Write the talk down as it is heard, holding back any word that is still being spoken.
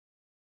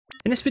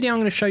In this video, I'm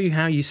going to show you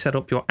how you set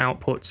up your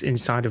outputs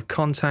inside of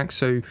Kontakt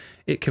so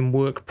it can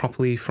work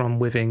properly from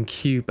within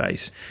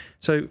Cubase.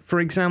 So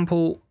for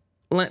example,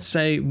 let's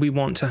say we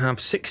want to have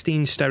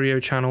 16 stereo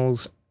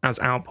channels as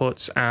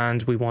outputs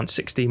and we want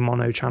 16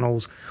 mono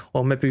channels,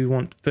 or maybe we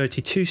want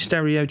 32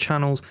 stereo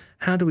channels.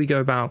 How do we go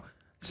about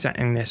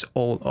setting this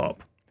all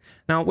up?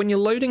 Now, when you're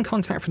loading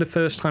Kontakt for the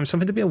first time,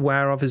 something to be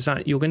aware of is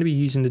that you're going to be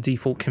using the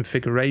default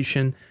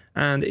configuration,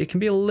 and it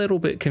can be a little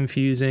bit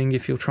confusing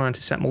if you're trying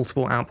to set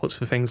multiple outputs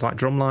for things like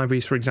drum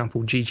libraries, for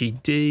example,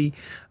 GGD,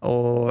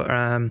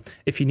 or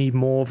if you need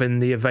more than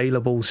the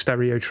available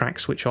stereo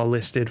tracks which are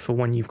listed for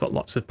when you've got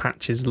lots of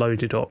patches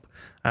loaded up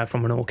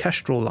from an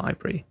orchestral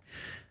library.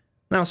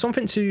 Now,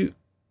 something to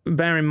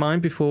bear in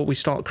mind before we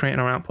start creating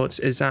our outputs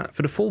is that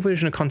for the full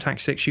version of Kontakt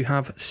 6, you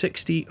have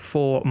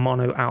 64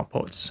 mono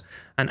outputs.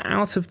 And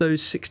out of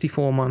those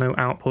 64 mono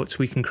outputs,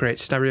 we can create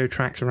stereo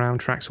tracks,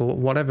 round tracks, or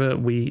whatever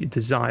we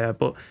desire,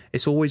 but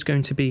it's always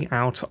going to be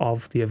out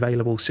of the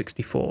available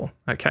 64,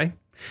 okay?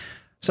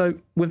 So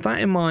with that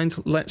in mind,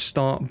 let's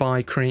start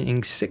by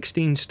creating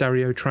 16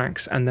 stereo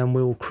tracks, and then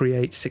we'll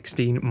create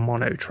 16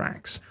 mono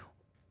tracks.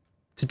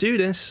 To do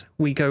this,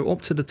 we go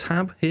up to the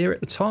tab here at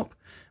the top,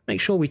 make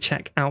sure we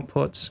check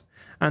outputs,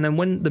 and then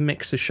when the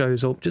mixer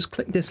shows up, just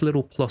click this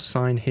little plus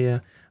sign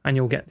here and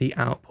you'll get the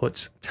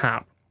outputs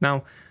tab.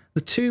 Now, the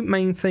two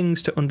main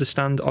things to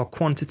understand are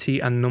quantity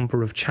and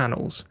number of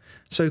channels.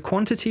 So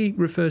quantity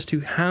refers to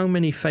how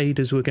many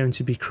faders we're going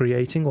to be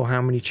creating or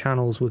how many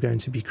channels we're going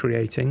to be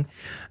creating,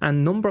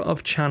 and number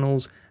of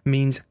channels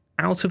means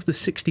out of the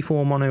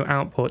 64 mono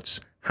outputs,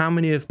 how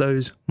many of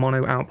those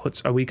mono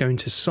outputs are we going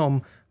to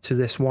sum to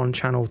this one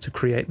channel to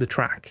create the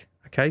track,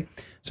 okay?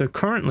 So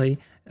currently,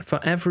 for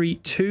every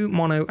 2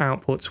 mono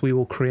outputs, we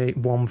will create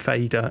 1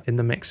 fader in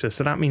the mixer.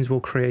 So that means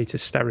we'll create a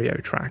stereo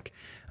track.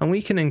 And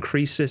we can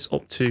increase this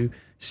up to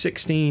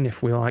 16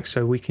 if we like.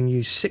 So we can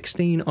use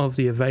 16 of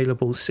the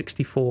available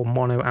 64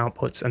 mono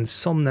outputs and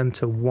sum them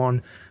to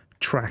 1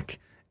 track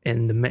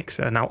in the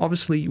mixer. Now,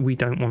 obviously, we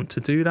don't want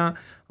to do that.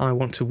 I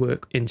want to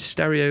work in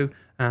stereo,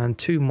 and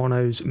 2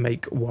 monos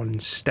make 1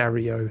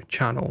 stereo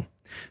channel.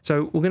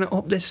 So we're going to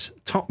up this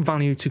top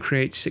value to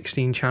create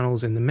 16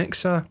 channels in the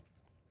mixer.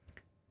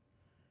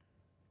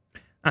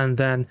 And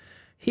then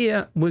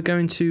here we're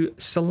going to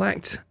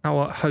select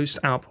our host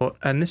output,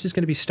 and this is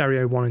going to be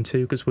stereo 1 and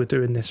 2 because we're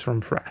doing this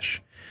from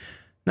fresh.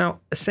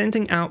 Now,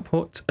 ascending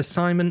output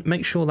assignment,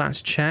 make sure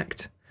that's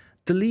checked.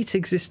 Delete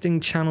existing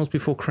channels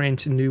before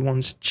creating new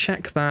ones,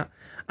 check that,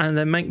 and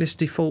then make this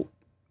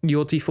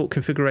your default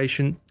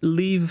configuration.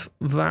 Leave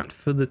that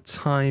for the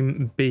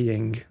time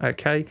being,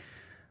 okay?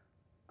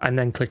 And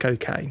then click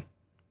OK.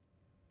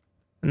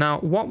 Now,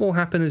 what will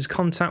happen is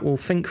Kontakt will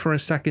think for a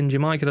second. You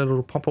might get a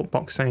little pop-up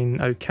box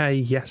saying, okay,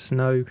 yes,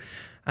 no.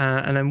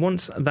 And then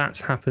once that's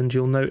happened,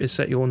 you'll notice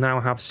that you'll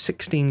now have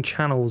 16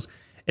 channels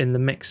in the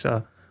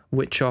mixer,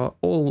 which are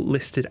all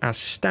listed as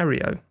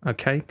stereo,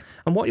 okay?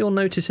 And what you'll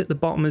notice at the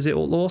bottom is it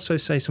will also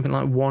say something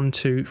like 1,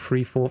 2,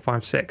 3, 4,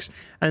 5, 6.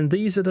 And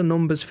these are the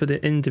numbers for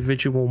the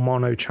individual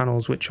mono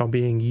channels which are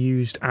being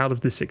used out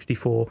of the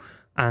 64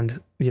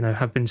 and, you know,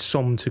 have been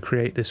summed to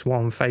create this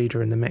 1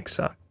 fader in the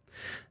mixer.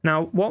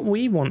 Now, what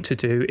we want to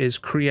do is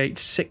create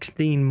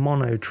 16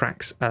 mono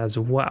tracks as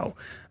well.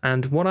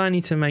 And what I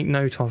need to make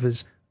note of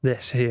is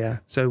this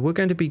here. So we're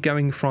going to be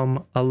going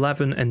from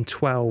 11 and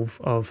 12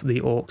 of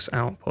the aux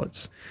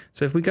outputs.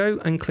 So if we go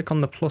and click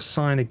on the plus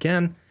sign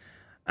again,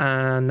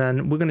 and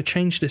then we're going to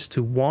change this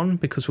to 1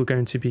 because we're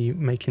going to be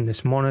making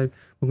this mono.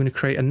 We're going to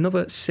create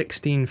another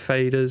 16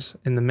 faders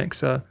in the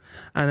mixer.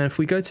 And then if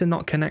we go to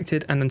not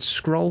connected and then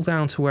scroll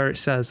down to where it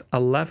says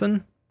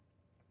 11,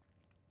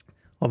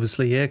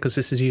 obviously here, because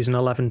this is using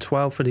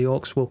 1112 for the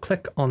aux, we'll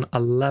click on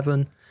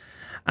 11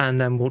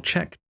 and then we'll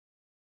check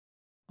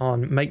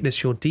on make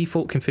this your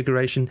default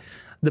configuration.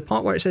 The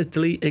part where it says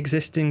delete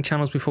existing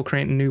channels before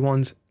creating new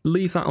ones,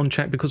 leave that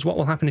unchecked, because what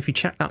will happen if you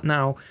check that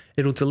now,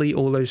 it'll delete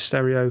all those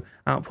stereo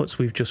outputs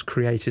we've just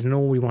created, and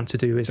all we want to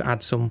do is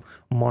add some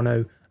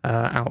mono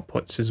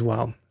outputs as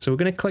well. So we're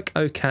going to click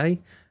OK.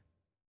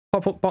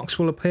 Pop-up box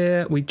will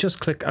appear, we just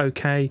click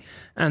OK,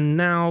 and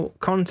now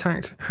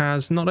Kontakt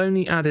has not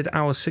only added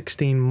our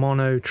 16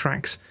 mono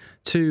tracks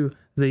to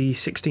the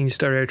 16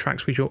 stereo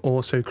tracks which are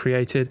also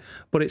created,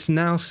 but it's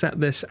now set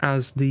this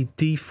as the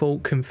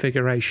default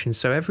configuration.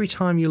 So every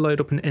time you load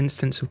up an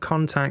instance of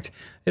Kontakt,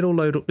 it'll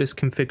load up this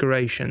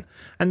configuration.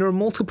 And there are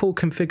multiple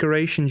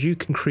configurations you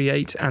can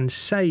create and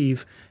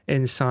save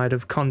inside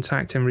of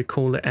Kontakt and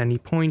recall at any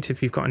point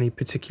if you've got any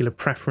particular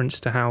preference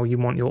to how you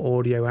want your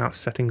audio out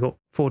setting up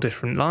for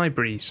different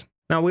libraries.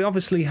 Now, we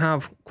obviously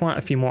have quite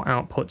a few more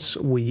outputs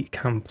we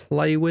can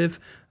play with.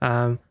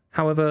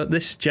 However,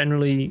 this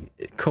generally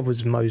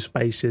covers most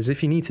bases.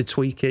 If you need to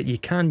tweak it, you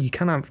can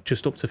have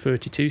just up to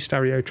 32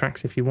 stereo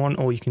tracks if you want,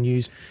 or you can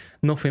use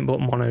nothing but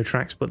mono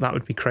tracks, but that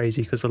would be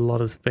crazy because a lot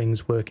of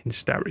things work in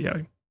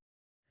stereo.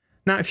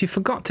 Now, if you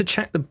forgot to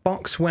check the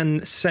box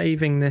when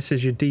saving this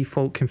as your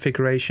default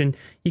configuration,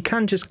 you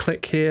can just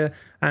click here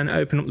and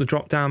open up the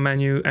drop-down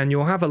menu, and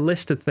you'll have a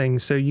list of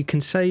things. So you can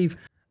save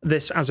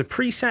this as a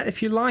preset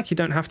if you like. You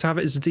don't have to have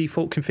it as a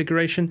default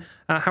configuration.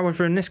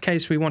 However, in this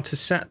case, we want to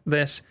set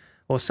this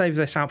or save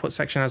this output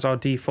section as our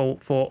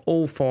default for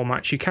all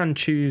formats. You can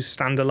choose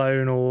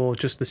standalone or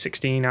just the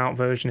 16 out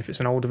version if it's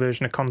an older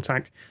version of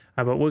Kontakt,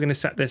 but we're going to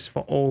set this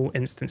for all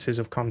instances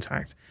of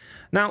Kontakt.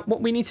 Now,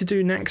 what we need to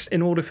do next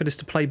in order for this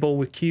to play ball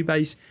with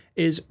Cubase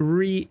is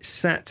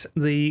reset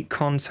the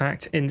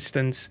Kontakt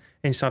instance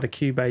inside of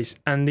Cubase.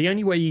 And the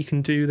only way you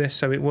can do this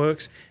so it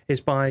works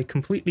is by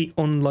completely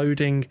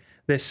unloading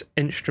this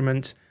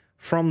instrument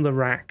from the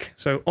rack.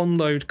 So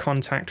unload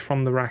Kontakt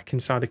from the rack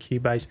inside of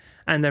Cubase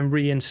and then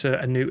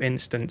reinsert a new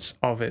instance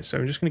of it. So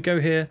I'm just going to go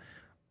here,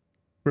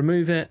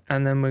 remove it,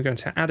 and then we're going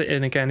to add it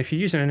in again. If you're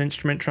using an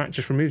instrument track,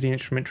 just remove the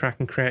instrument track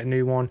and create a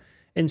new one,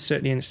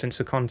 insert the instance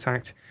of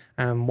Kontakt,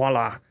 and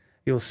voila,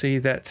 you'll see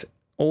that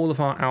all of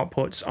our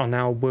outputs are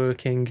now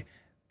working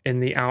in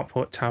the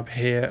output tab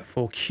here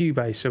for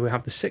Cubase. So we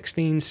have the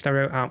 16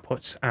 stereo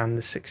outputs and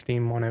the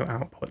 16 mono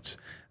outputs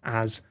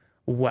as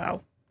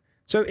well.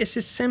 So it's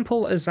as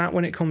simple as that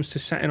when it comes to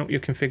setting up your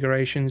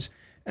configurations.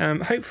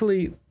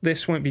 Hopefully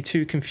this won't be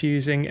too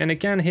confusing. And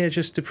again here,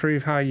 just to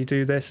prove how you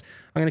do this,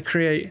 I'm going to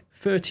create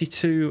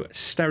 32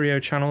 stereo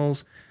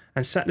channels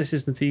and set this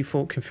as the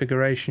default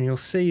configuration. You'll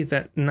see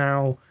that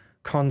now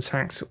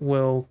Kontakt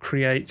will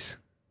create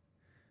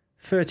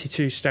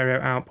 32 stereo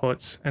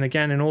outputs. And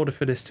again, in order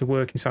for this to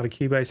work inside of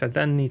Cubase, I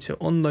then need to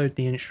unload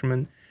the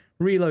instrument,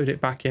 reload it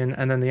back in,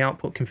 and then the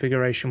output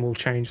configuration will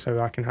change so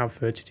I can have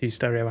 32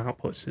 stereo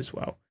outputs as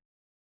well.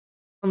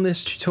 On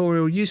this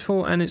tutorial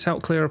useful, and it's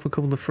helped clear up a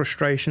couple of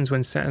frustrations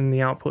when setting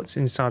the outputs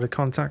inside of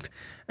Kontakt.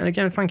 And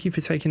again, thank you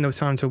for taking the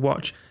time to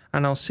watch,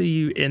 and I'll see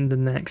you in the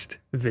next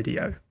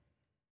video.